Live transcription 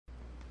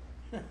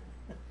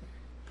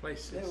Play That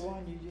sissy.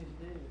 one you just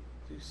did.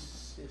 Do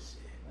sissy.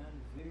 Trying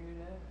to figure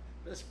it out.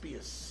 Let's be a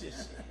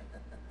sissy.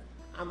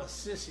 I'm a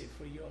sissy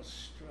for your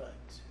strut.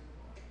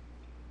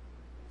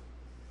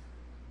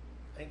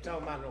 I ain't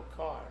talking about no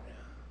car now.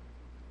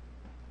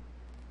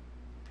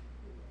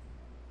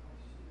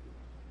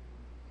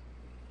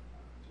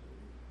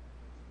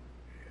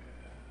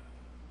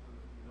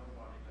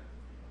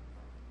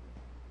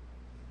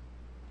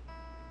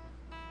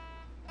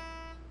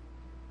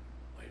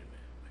 Wait a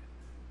minute.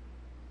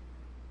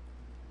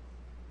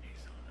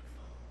 He's on the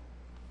phone.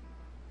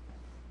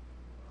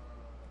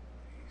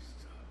 He's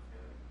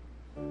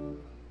talking.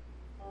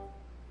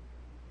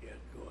 Yeah,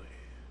 go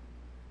ahead.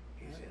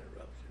 He's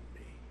interrupting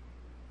me.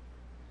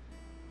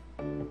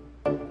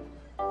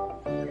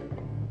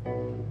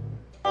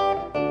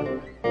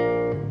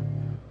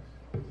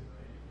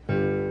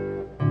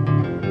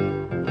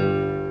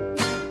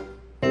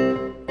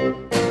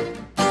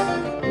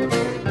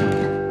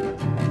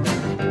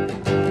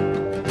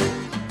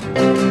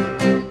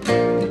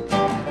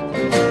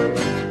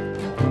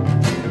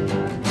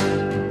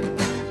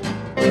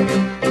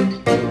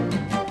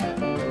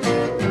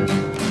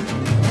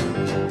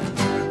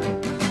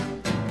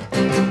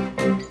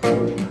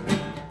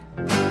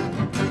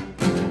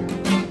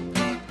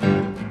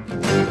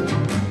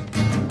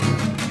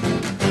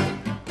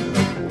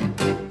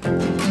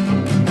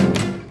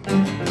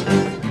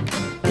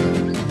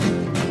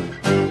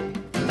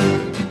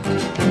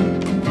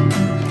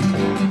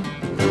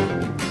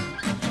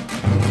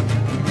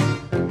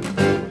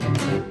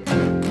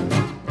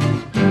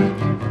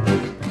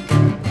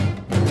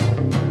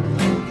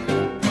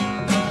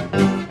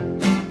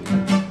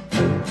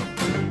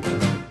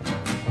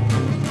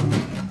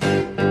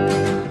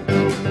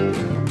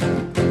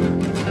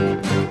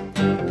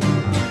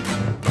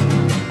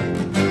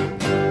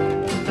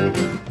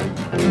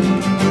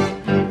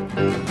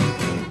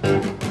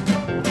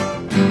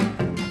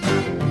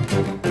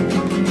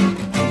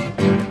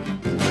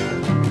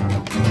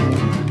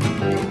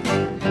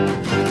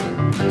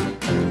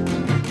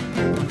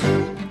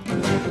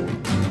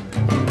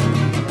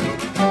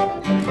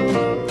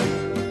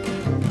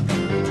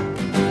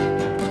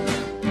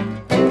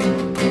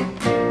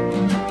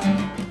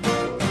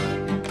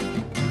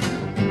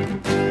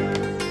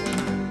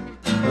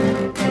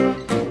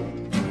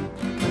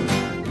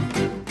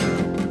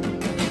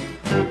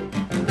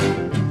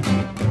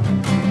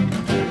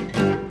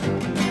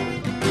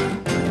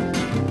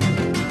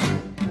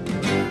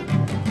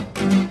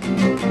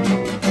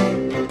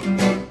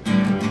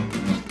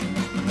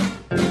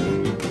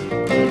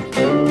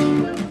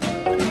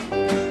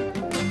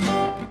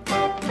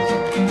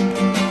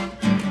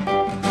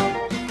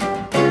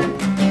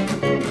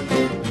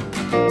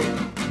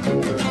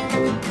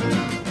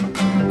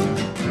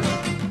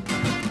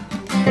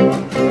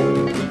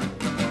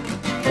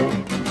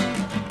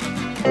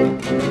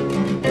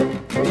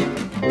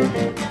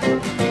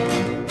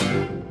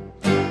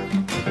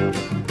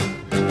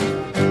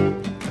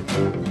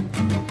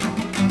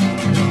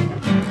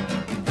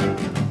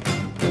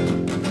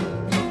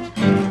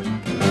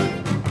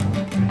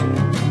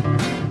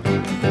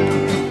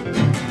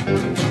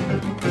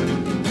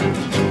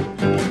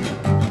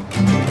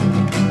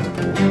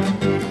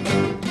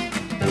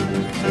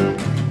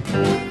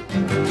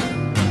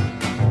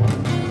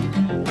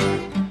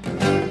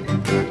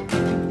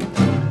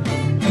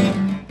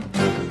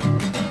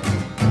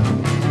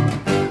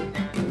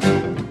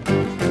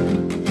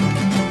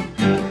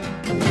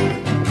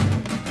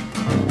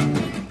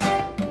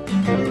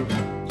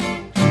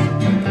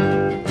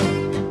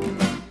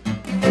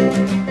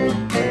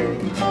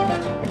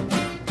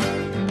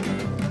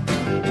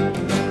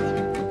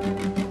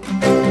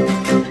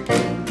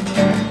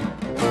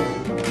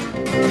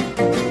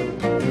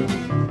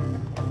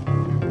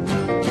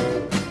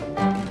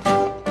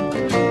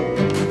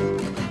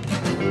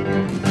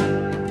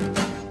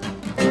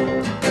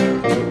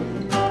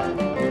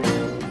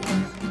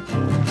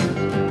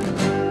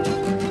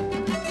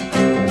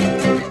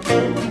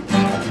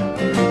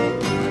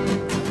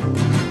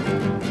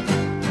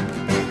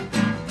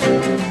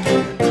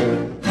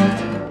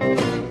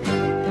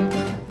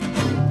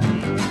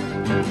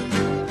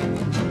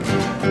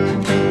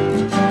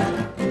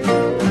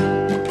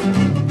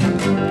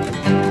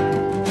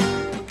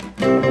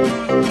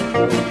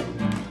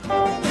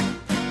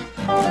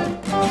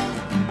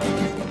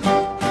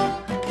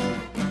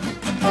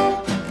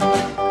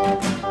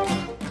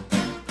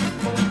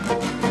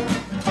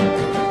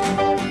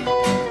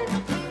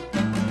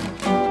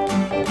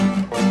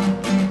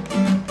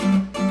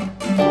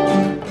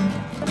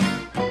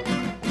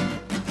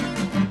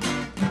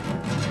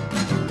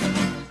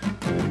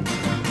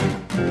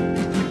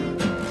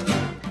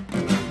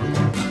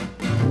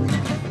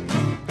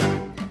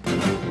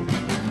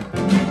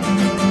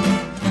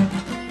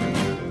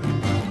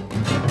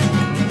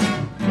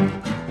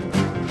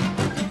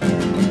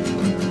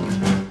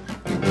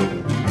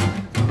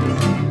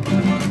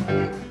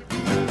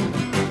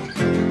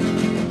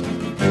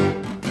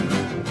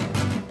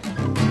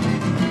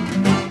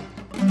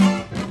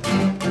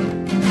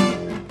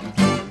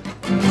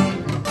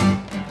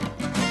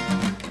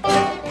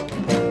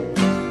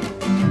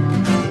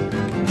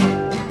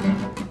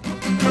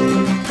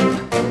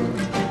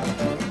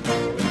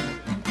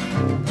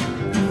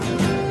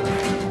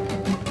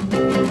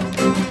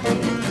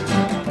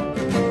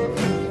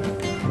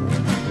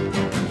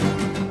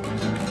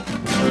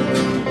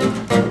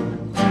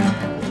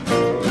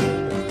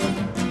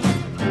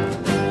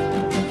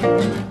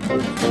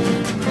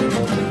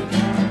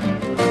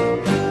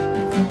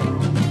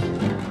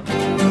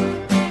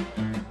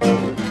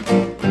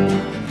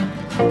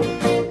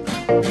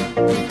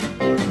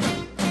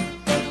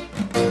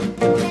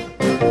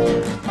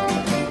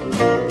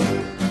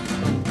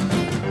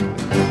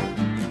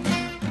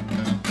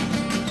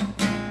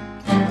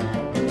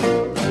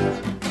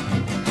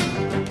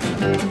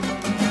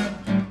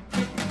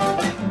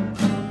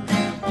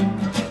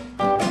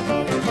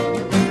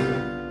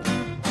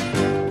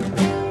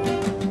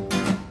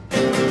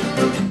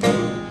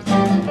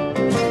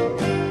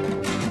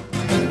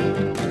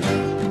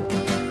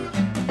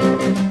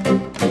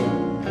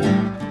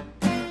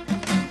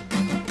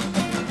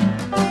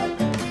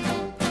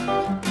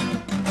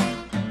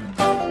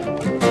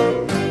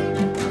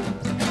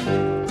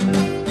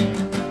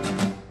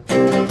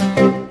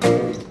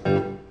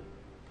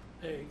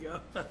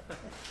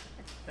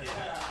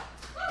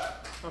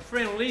 My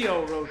friend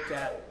Leo wrote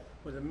that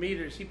with the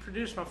meters. He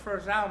produced my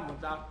first album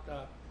without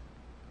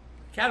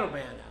Cattle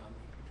Band album.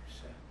 He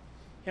produced that.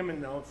 Him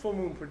and Full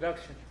Moon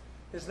Production.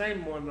 His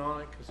name wasn't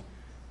on it because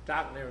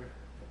Doc never. Are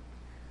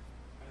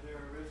there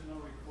original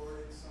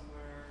recordings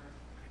somewhere?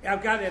 Yeah,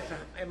 I've got it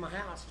at my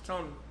house. It's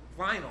on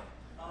vinyl.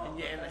 Oh, and,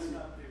 yeah, and that's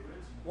not the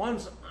original.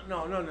 one's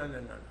no. That's what I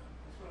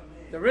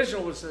mean. The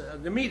original was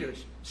the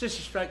meters.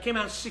 Sister Strike came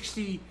out in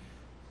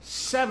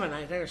 '67,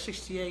 I think, or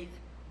 '68.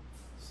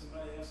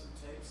 Somebody has some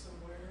tapes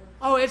somewhere?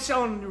 Oh, it's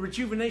on the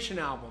Rejuvenation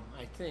album,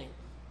 I think.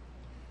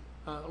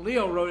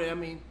 Leo wrote it. I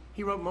mean,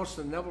 he wrote most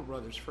of the Neville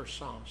Brothers' first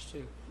songs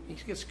too. He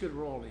gets good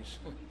royalties.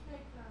 Would you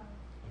take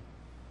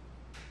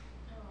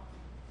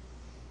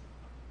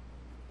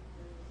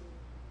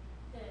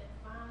that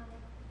vinyl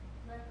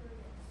record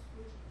and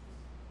switch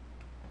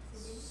it to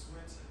CD?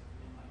 Switch it.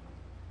 I mean, like,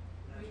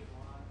 magic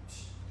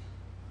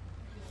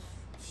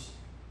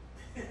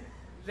wand.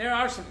 There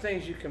are some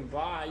things you can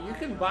buy. You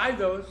can buy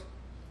those.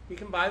 You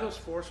can buy those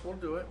for us. We'll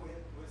do it.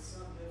 With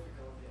some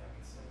difficulty, I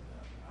can set it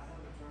up. I have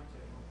a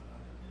turntable,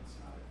 but it's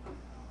not at my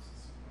house.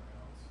 It's somewhere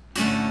else.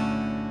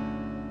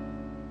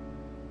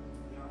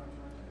 The other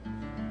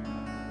turntable.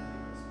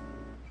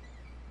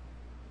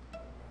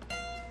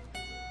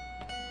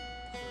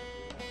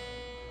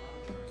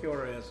 Kia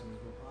ora, Esme.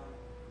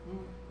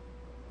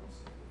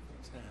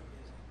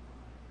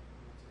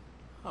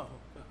 Oh,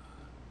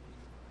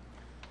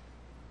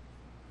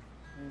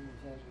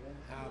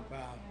 how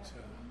about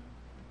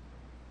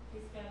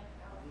He's got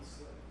He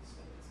said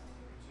it's on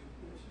the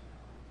Rejuvenation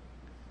album.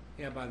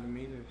 yeah, by the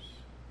meters.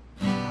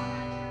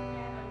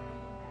 out.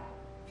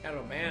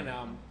 Cattle Band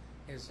album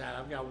is that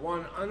I've got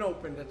one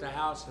unopened at the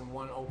house and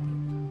one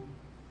open.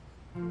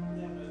 Yeah,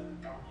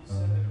 but you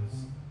said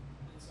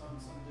it's on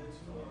some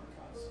digital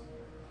archive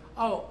somewhere, right?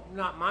 Oh,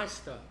 not my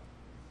stuff.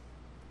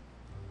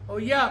 Oh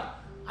yeah,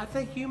 I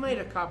think you made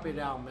a copy of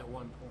the album at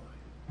one point.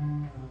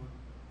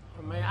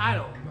 I mean, I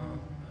don't know.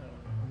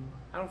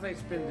 I don't think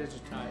it's been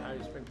digitized.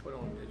 It's been put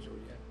on digital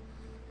yet.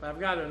 But I've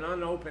got an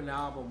unopened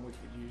album we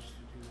could use to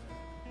do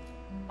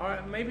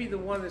that. Or maybe the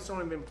one that's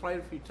only been played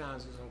a few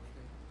times is okay.